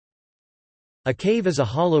A cave is a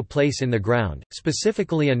hollow place in the ground,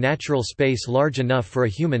 specifically a natural space large enough for a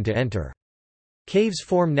human to enter. Caves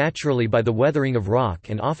form naturally by the weathering of rock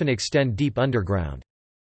and often extend deep underground.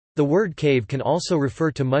 The word cave can also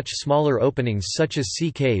refer to much smaller openings such as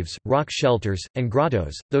sea caves, rock shelters, and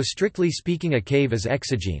grottos, though strictly speaking a cave is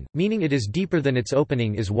exogene, meaning it is deeper than its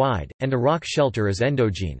opening is wide, and a rock shelter is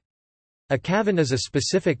endogene. A cavern is a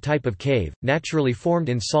specific type of cave, naturally formed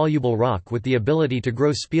in soluble rock with the ability to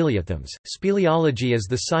grow speleothems. Speleology is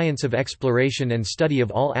the science of exploration and study of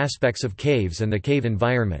all aspects of caves and the cave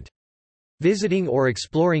environment. Visiting or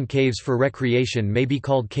exploring caves for recreation may be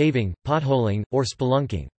called caving, potholing, or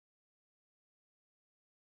spelunking.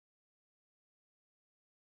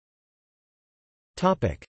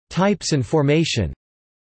 Types and formation.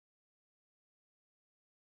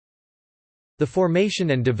 The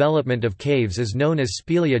formation and development of caves is known as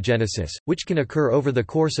speleogenesis, which can occur over the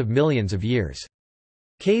course of millions of years.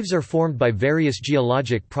 Caves are formed by various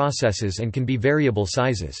geologic processes and can be variable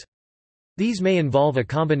sizes. These may involve a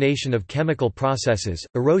combination of chemical processes,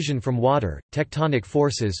 erosion from water, tectonic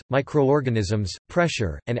forces, microorganisms,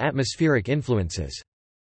 pressure, and atmospheric influences.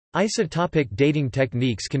 Isotopic dating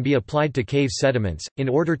techniques can be applied to cave sediments, in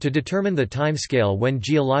order to determine the timescale when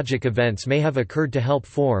geologic events may have occurred to help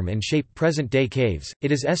form and shape present-day caves.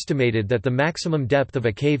 It is estimated that the maximum depth of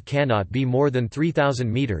a cave cannot be more than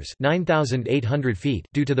 3,000 meters (9,800 feet)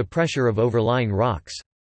 due to the pressure of overlying rocks.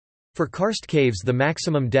 For karst caves, the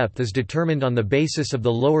maximum depth is determined on the basis of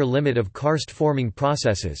the lower limit of karst-forming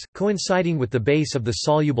processes, coinciding with the base of the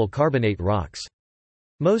soluble carbonate rocks.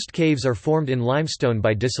 Most caves are formed in limestone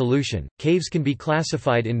by dissolution. Caves can be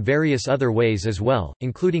classified in various other ways as well,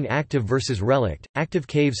 including active versus relict. Active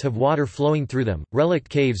caves have water flowing through them, relict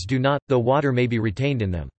caves do not, though water may be retained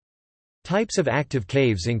in them. Types of active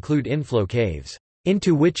caves include inflow caves,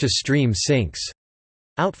 into which a stream sinks,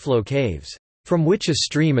 outflow caves, from which a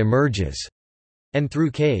stream emerges, and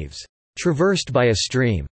through caves, traversed by a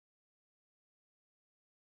stream.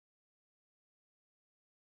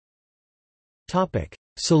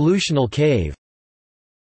 Solutional cave.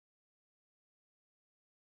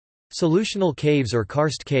 Solutional caves or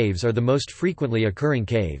karst caves are the most frequently occurring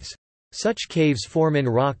caves. Such caves form in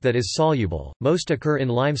rock that is soluble, most occur in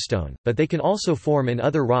limestone, but they can also form in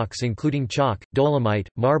other rocks including chalk, dolomite,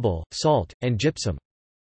 marble, salt, and gypsum.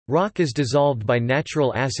 Rock is dissolved by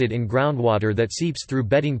natural acid in groundwater that seeps through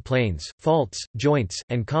bedding planes, faults, joints,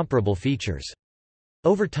 and comparable features.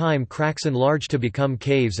 Over time cracks enlarge to become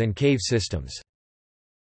caves and cave systems.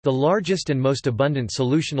 The largest and most abundant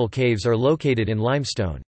solutional caves are located in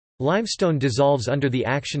limestone. Limestone dissolves under the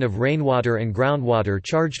action of rainwater and groundwater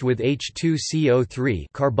charged with H2CO3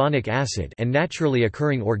 carbonic acid and naturally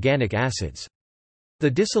occurring organic acids. The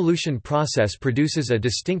dissolution process produces a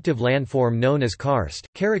distinctive landform known as karst,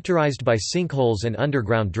 characterized by sinkholes and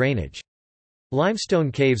underground drainage.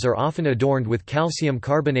 Limestone caves are often adorned with calcium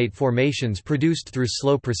carbonate formations produced through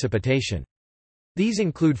slow precipitation. These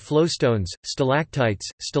include flowstones, stalactites,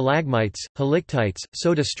 stalagmites, halictites,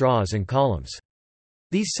 soda straws and columns.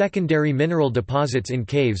 These secondary mineral deposits in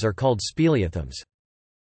caves are called speleothems.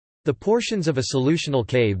 The portions of a solutional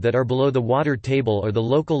cave that are below the water table or the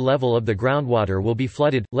local level of the groundwater will be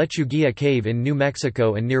flooded. Lechuguilla Cave in New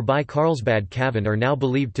Mexico and nearby Carlsbad Cavern are now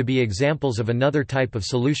believed to be examples of another type of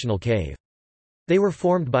solutional cave. They were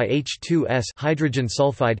formed by H2S hydrogen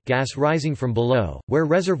sulfide gas rising from below, where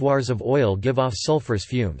reservoirs of oil give off sulfurous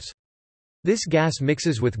fumes. This gas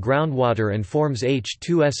mixes with groundwater and forms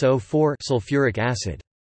H2SO4 sulfuric acid.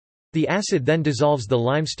 The acid then dissolves the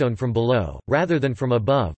limestone from below, rather than from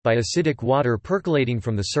above, by acidic water percolating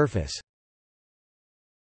from the surface.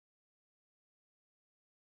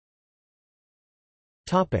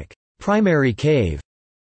 Primary cave.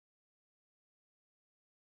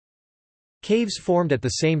 Caves formed at the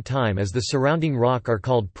same time as the surrounding rock are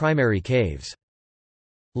called primary caves.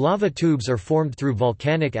 Lava tubes are formed through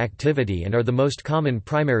volcanic activity and are the most common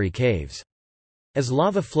primary caves. As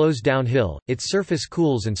lava flows downhill, its surface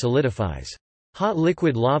cools and solidifies. Hot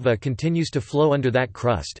liquid lava continues to flow under that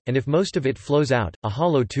crust, and if most of it flows out, a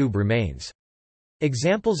hollow tube remains.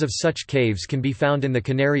 Examples of such caves can be found in the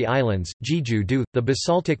Canary Islands, Jeju-do, the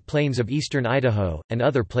basaltic plains of eastern Idaho, and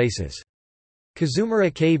other places.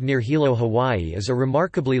 Kazumura Cave near Hilo, Hawaii is a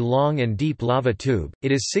remarkably long and deep lava tube.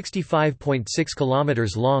 It is 65.6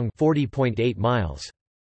 kilometers long, 40.8 miles.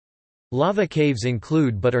 Lava caves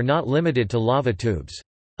include but are not limited to lava tubes.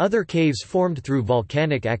 Other caves formed through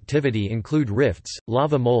volcanic activity include rifts,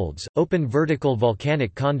 lava molds, open vertical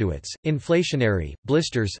volcanic conduits, inflationary,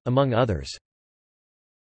 blisters, among others.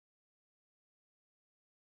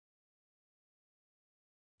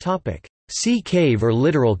 Sea cave or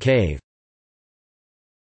littoral cave.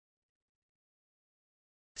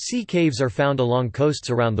 Sea caves are found along coasts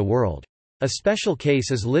around the world. A special case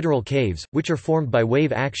is littoral caves, which are formed by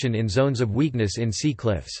wave action in zones of weakness in sea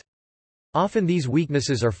cliffs. Often these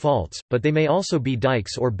weaknesses are faults, but they may also be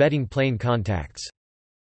dikes or bedding plane contacts.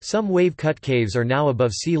 Some wave-cut caves are now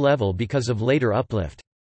above sea level because of later uplift.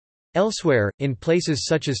 Elsewhere, in places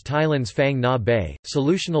such as Thailand's Phang Nga Bay,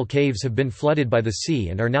 solutional caves have been flooded by the sea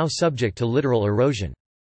and are now subject to littoral erosion.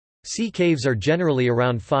 Sea caves are generally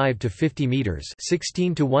around 5 to 50 meters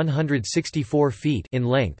 (16 to 164 feet) in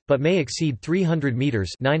length, but may exceed 300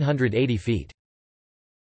 meters (980 feet).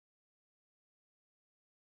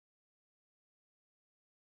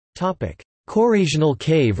 Topic: Corrasional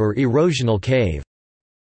cave or erosional cave.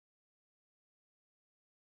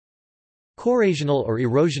 Corrasional or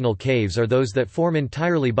erosional caves are those that form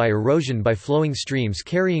entirely by erosion by flowing streams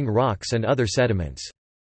carrying rocks and other sediments.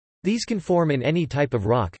 These can form in any type of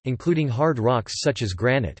rock, including hard rocks such as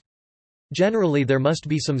granite. Generally there must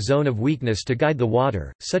be some zone of weakness to guide the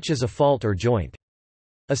water, such as a fault or joint.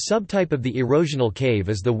 A subtype of the erosional cave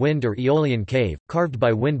is the wind or aeolian cave, carved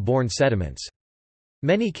by wind-borne sediments.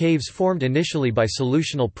 Many caves formed initially by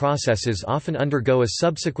solutional processes often undergo a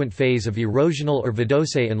subsequent phase of erosional or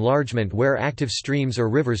vadose enlargement where active streams or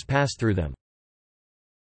rivers pass through them.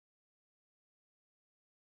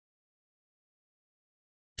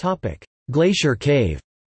 Glacier cave.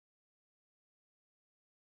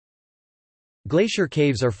 Glacier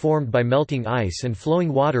caves are formed by melting ice and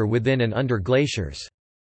flowing water within and under glaciers.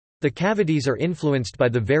 The cavities are influenced by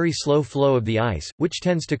the very slow flow of the ice, which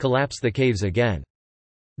tends to collapse the caves again.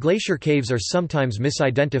 Glacier caves are sometimes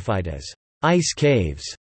misidentified as ice caves,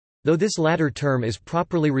 though this latter term is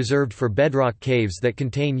properly reserved for bedrock caves that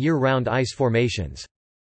contain year-round ice formations.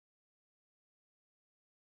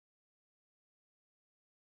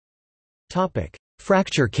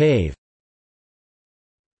 Fracture cave.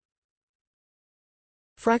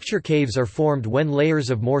 Fracture caves are formed when layers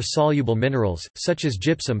of more soluble minerals, such as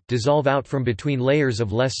gypsum, dissolve out from between layers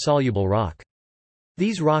of less soluble rock.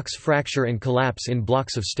 These rocks fracture and collapse in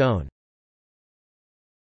blocks of stone.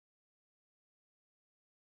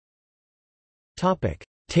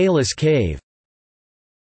 Talus cave.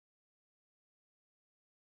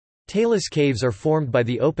 Talus caves are formed by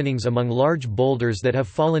the openings among large boulders that have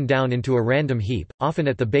fallen down into a random heap, often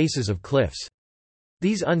at the bases of cliffs.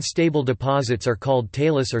 These unstable deposits are called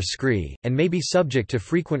talus or scree, and may be subject to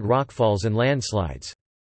frequent rockfalls and landslides.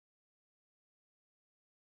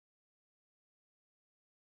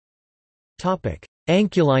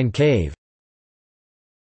 Anchialine cave.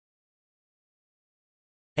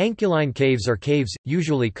 Anchialine caves are caves,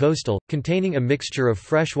 usually coastal, containing a mixture of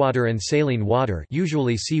freshwater and saline water,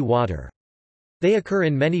 usually sea water. They occur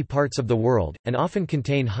in many parts of the world, and often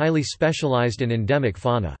contain highly specialized and endemic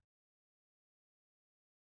fauna.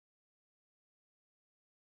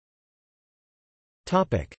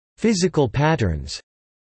 Physical patterns.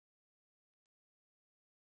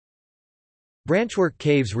 Branchwork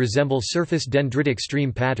caves resemble surface dendritic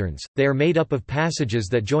stream patterns, they are made up of passages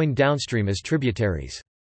that join downstream as tributaries.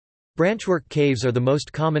 Branchwork caves are the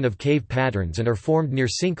most common of cave patterns and are formed near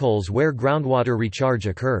sinkholes where groundwater recharge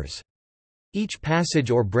occurs. Each passage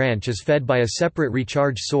or branch is fed by a separate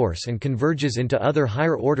recharge source and converges into other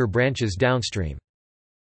higher-order branches downstream.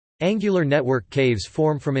 Angular network caves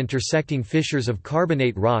form from intersecting fissures of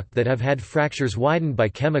carbonate rock that have had fractures widened by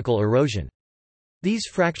chemical erosion. These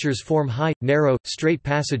fractures form high, narrow, straight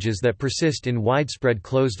passages that persist in widespread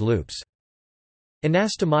closed loops.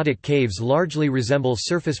 Anastomotic caves largely resemble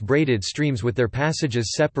surface braided streams with their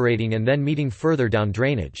passages separating and then meeting further down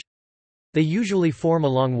drainage. They usually form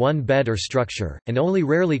along one bed or structure, and only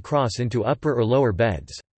rarely cross into upper or lower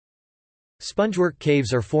beds. Spongework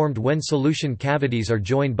caves are formed when solution cavities are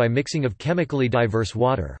joined by mixing of chemically diverse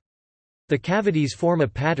water. The cavities form a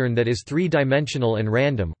pattern that is three-dimensional and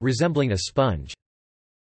random, resembling a sponge.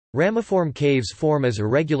 Ramiform caves form as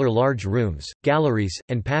irregular large rooms, galleries,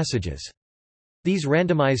 and passages. These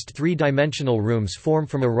randomized three-dimensional rooms form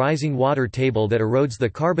from a rising water table that erodes the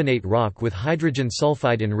carbonate rock with hydrogen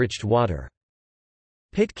sulfide-enriched water.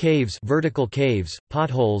 Pit caves, vertical caves,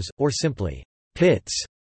 potholes, or simply pits,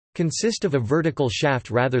 consist of a vertical shaft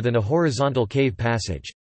rather than a horizontal cave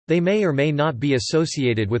passage. They may or may not be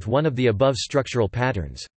associated with one of the above structural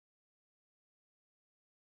patterns.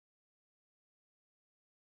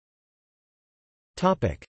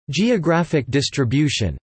 Geographic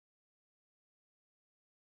distribution.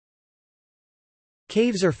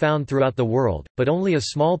 Caves are found throughout the world, but only a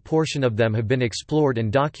small portion of them have been explored and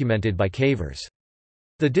documented by cavers.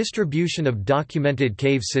 The distribution of documented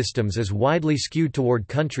cave systems is widely skewed toward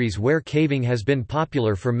countries where caving has been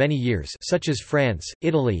popular for many years, such as France,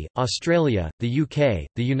 Italy, Australia, the UK,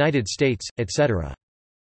 the United States, etc.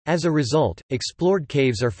 As a result, explored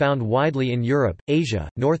caves are found widely in Europe, Asia,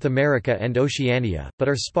 North America and Oceania, but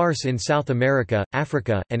are sparse in South America,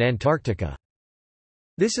 Africa, and Antarctica.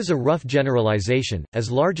 This is a rough generalization,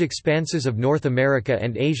 as large expanses of North America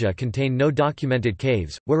and Asia contain no documented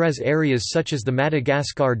caves, whereas areas such as the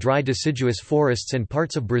Madagascar dry deciduous forests and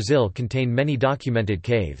parts of Brazil contain many documented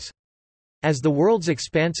caves. As the world's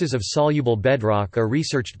expanses of soluble bedrock are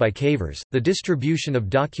researched by cavers, the distribution of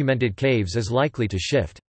documented caves is likely to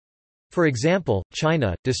shift. For example,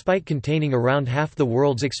 China, despite containing around half the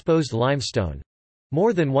world's exposed limestone,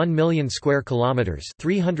 more than 1 million square kilometers,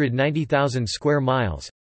 390,000 square miles,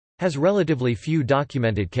 has relatively few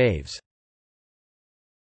documented caves.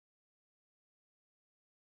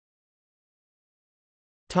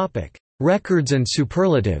 Topic: Records and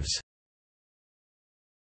superlatives.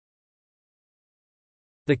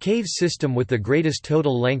 The cave system with the greatest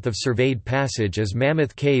total length of surveyed passage is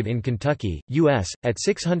Mammoth Cave in Kentucky, U.S., at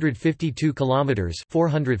 652 kilometers,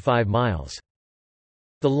 405 miles.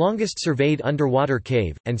 The longest surveyed underwater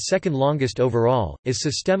cave, and second longest overall, is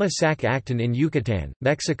Sistema Sac Acton in Yucatan,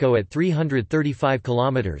 Mexico at 335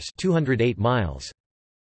 kilometers (208 miles).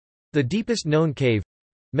 The deepest known cave,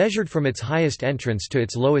 measured from its highest entrance to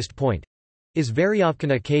its lowest point, is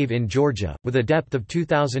Variovkina Cave in Georgia, with a depth of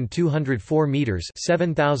 2,204 meters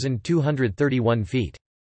 (7,231 feet).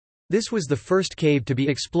 This was the first cave to be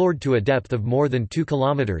explored to a depth of more than 2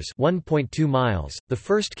 kilometers (1.2 miles). The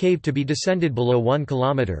first cave to be descended below 1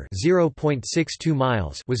 kilometer (0.62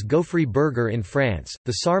 miles) was Gaufry Berger in France.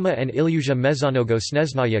 The Sarma and Ilyusha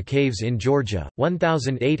Mezonogo-Sneznaya caves in Georgia,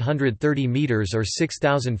 1,830 meters or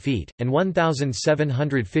 6,000 feet, and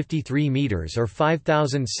 1,753 meters or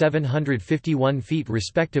 5,751 feet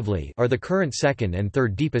respectively, are the current second and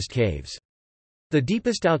third deepest caves. The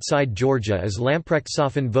deepest outside Georgia is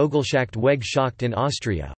Lamprechtsofen Vogelschacht Weg Schacht in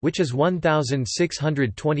Austria, which is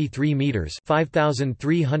 1,623 meters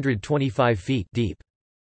 (5,325 feet) deep.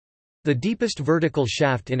 The deepest vertical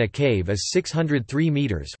shaft in a cave is 603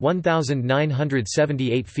 meters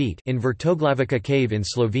 (1,978 feet) in Vrtoglavica Cave in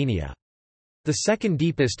Slovenia. The second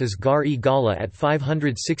deepest is Gar-e-Gala at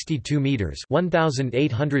 562 meters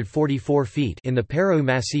 (1,844 feet) in the Peru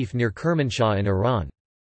Massif near Kermanshah in Iran.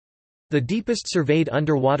 The deepest surveyed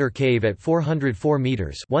underwater cave at 404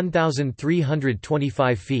 meters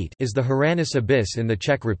 (1,325 feet) is the Hranis Abyss in the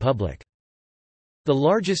Czech Republic. The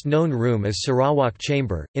largest known room is Sarawak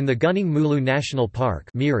Chamber, in the Gunung Mulu National Park,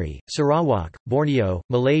 Miri, Sarawak, Borneo,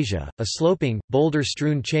 Malaysia, a sloping,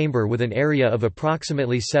 boulder-strewn chamber with an area of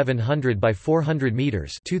approximately 700 by 400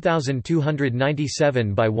 meters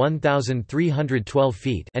 (2,297 by 1,312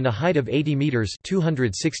 feet) and a height of 80 meters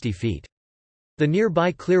 (260 feet). The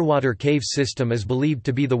nearby Clearwater Cave system is believed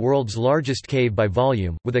to be the world's largest cave by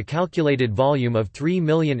volume, with a calculated volume of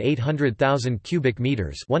 3,800,000 cubic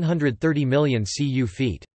meters (130 million cu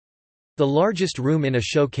feet). The largest room in a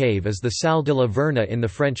show cave is the Salle de la Verna in the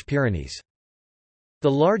French Pyrenees. The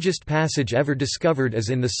largest passage ever discovered is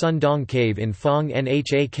in the Sun Dong Cave in Phong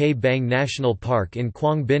Nha Ke Bang National Park in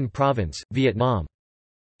Quang Binh Province, Vietnam.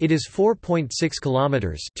 It is 4.6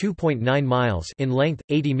 kilometers (2.9 miles) in length,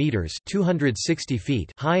 80 meters (260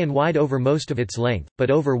 feet) high and wide over most of its length, but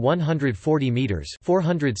over 140 meters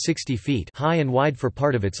 (460 feet) high and wide for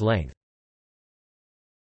part of its length.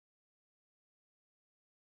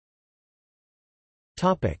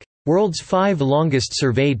 Topic: World's 5 longest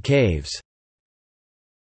surveyed caves.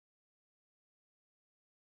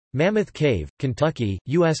 Mammoth Cave, Kentucky,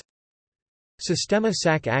 U.S. Sistema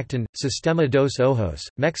Sac Acton, Sistema dos Ojos,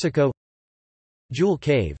 Mexico. Jewel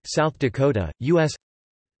Cave, South Dakota, U.S.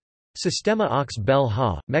 Sistema Ox Bel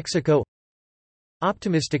Ha, Mexico.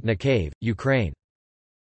 Optimisticna Cave, Ukraine.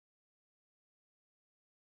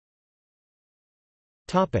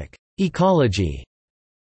 Ecology.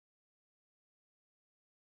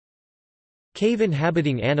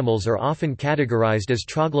 Cave-inhabiting animals are often categorized as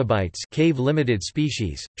troglobites, cave-limited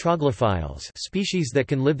species, troglophiles, species that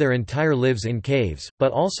can live their entire lives in caves,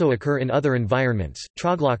 but also occur in other environments,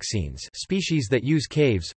 trogloxenes, species that use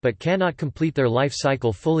caves, but cannot complete their life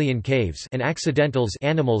cycle fully in caves, and accidentals,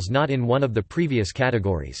 animals not in one of the previous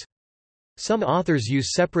categories. Some authors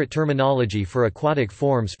use separate terminology for aquatic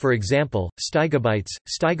forms, for example, stygobites,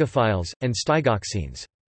 stygophiles, and stygoxenes.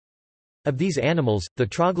 Of these animals, the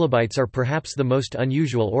troglobites are perhaps the most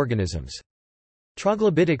unusual organisms.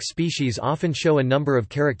 Troglobitic species often show a number of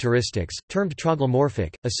characteristics, termed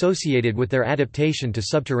troglomorphic, associated with their adaptation to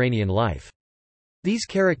subterranean life. These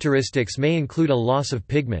characteristics may include a loss of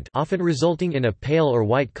pigment, often resulting in a pale or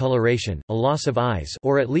white coloration, a loss of eyes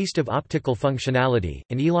or at least of optical functionality,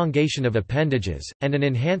 an elongation of appendages, and an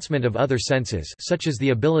enhancement of other senses such as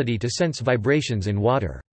the ability to sense vibrations in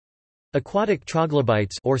water. Aquatic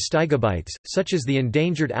troglobites or stygobites, such as the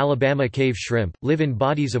endangered Alabama cave shrimp, live in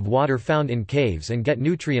bodies of water found in caves and get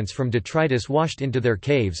nutrients from detritus washed into their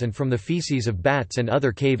caves and from the feces of bats and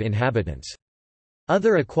other cave inhabitants.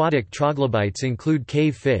 Other aquatic troglobites include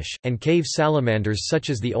cave fish, and cave salamanders such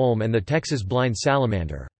as the olm and the Texas blind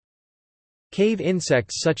salamander. Cave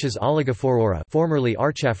insects such as Oligophorora, formerly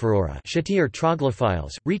Archaeophorora, are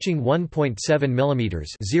troglophiles, reaching 1.7 mm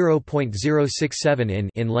 (0.067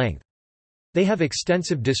 in) length. They have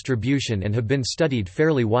extensive distribution and have been studied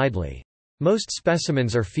fairly widely. Most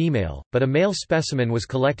specimens are female, but a male specimen was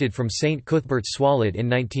collected from St. Cuthbert's Swallow in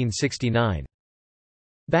 1969.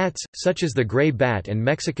 Bats, such as the gray bat and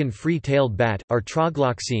Mexican free-tailed bat, are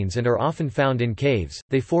trogloxenes and are often found in caves.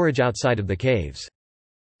 They forage outside of the caves.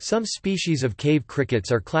 Some species of cave crickets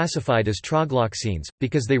are classified as trogloxenes,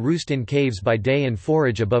 because they roost in caves by day and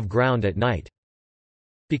forage above ground at night.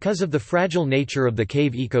 Because of the fragile nature of the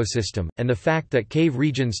cave ecosystem, and the fact that cave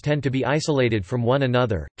regions tend to be isolated from one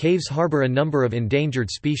another, caves harbor a number of endangered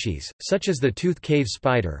species, such as the tooth cave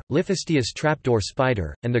spider, Liphosteus trapdoor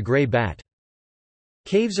spider, and the gray bat.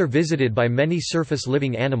 Caves are visited by many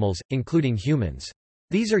surface-living animals, including humans.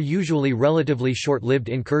 These are usually relatively short-lived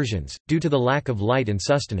incursions, due to the lack of light and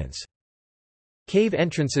sustenance. Cave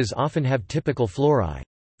entrances often have typical flora.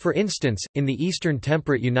 For instance, in the eastern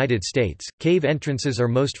temperate United States, cave entrances are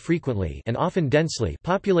most frequently and often densely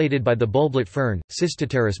populated by the bulblet fern,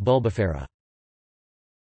 Cysticerus bulbifera.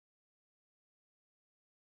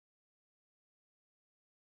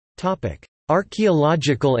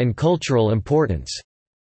 Archaeological and cultural importance.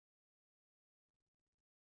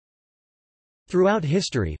 Throughout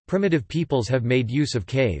history, primitive peoples have made use of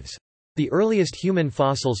caves. The earliest human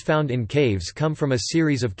fossils found in caves come from a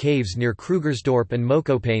series of caves near Krugersdorp and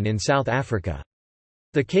Mokopane in South Africa.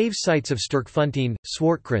 The cave sites of Sterkfontein,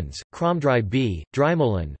 Swartkrans, Kromdry B,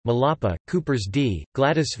 Drymolen, Malapa, Coopers D,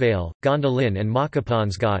 Gladysvale, Gondolin and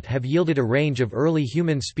Makapansgat have yielded a range of early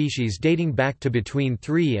human species dating back to between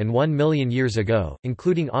 3 and 1 million years ago,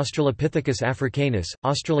 including Australopithecus africanus,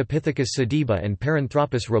 Australopithecus sediba and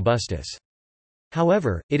Paranthropus robustus.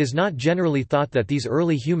 However, it is not generally thought that these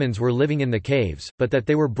early humans were living in the caves, but that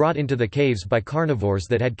they were brought into the caves by carnivores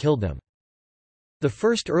that had killed them. The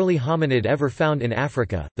first early hominid ever found in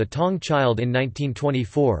Africa, the Tong child in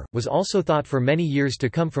 1924, was also thought for many years to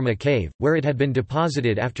come from a cave, where it had been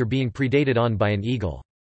deposited after being predated on by an eagle.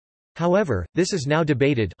 However, this is now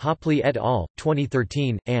debated. Hopley et al.,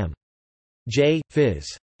 2013, Am. J. Phys.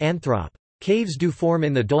 Anthrop. Caves do form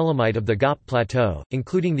in the dolomite of the Gop Plateau,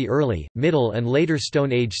 including the early, middle and later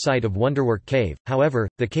Stone Age site of Wonderwork Cave. However,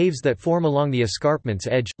 the caves that form along the escarpment's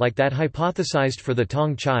edge, like that hypothesized for the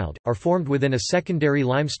Tong child, are formed within a secondary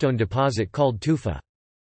limestone deposit called tufa.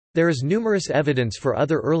 There is numerous evidence for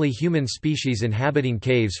other early human species inhabiting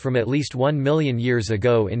caves from at least 1 million years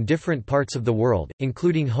ago in different parts of the world,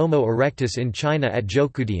 including Homo erectus in China at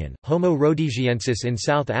Zhoukoudian, Homo rhodesiensis in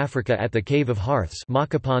South Africa at the Cave of Hearths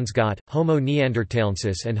Makapansgat, Homo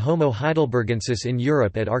neanderthalensis and Homo heidelbergensis in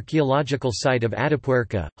Europe at archaeological site of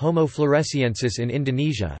Atapuerca, Homo floresiensis in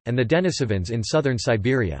Indonesia, and the Denisovans in southern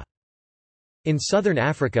Siberia. In southern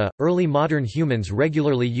Africa, early modern humans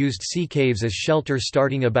regularly used sea caves as shelter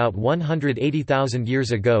starting about 180,000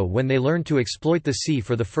 years ago when they learned to exploit the sea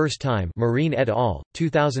for the first time. Marine et al.,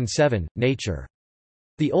 2007, Nature.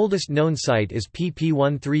 The oldest known site is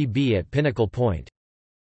PP13B at Pinnacle Point.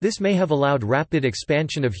 This may have allowed rapid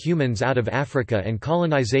expansion of humans out of Africa and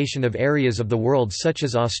colonization of areas of the world such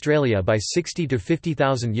as Australia by 60 to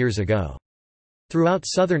 50,000 years ago. Throughout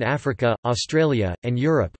southern Africa, Australia, and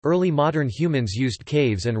Europe, early modern humans used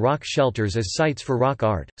caves and rock shelters as sites for rock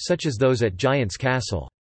art, such as those at Giant's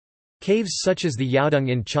Castle. Caves such as the Yaodong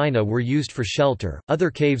in China were used for shelter,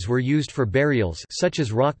 other caves were used for burials such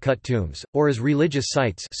as rock-cut tombs, or as religious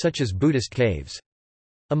sites such as Buddhist caves.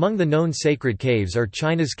 Among the known sacred caves are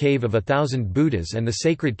China's Cave of 1,000 Buddhas and the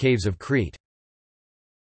sacred caves of Crete.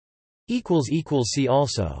 See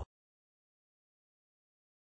also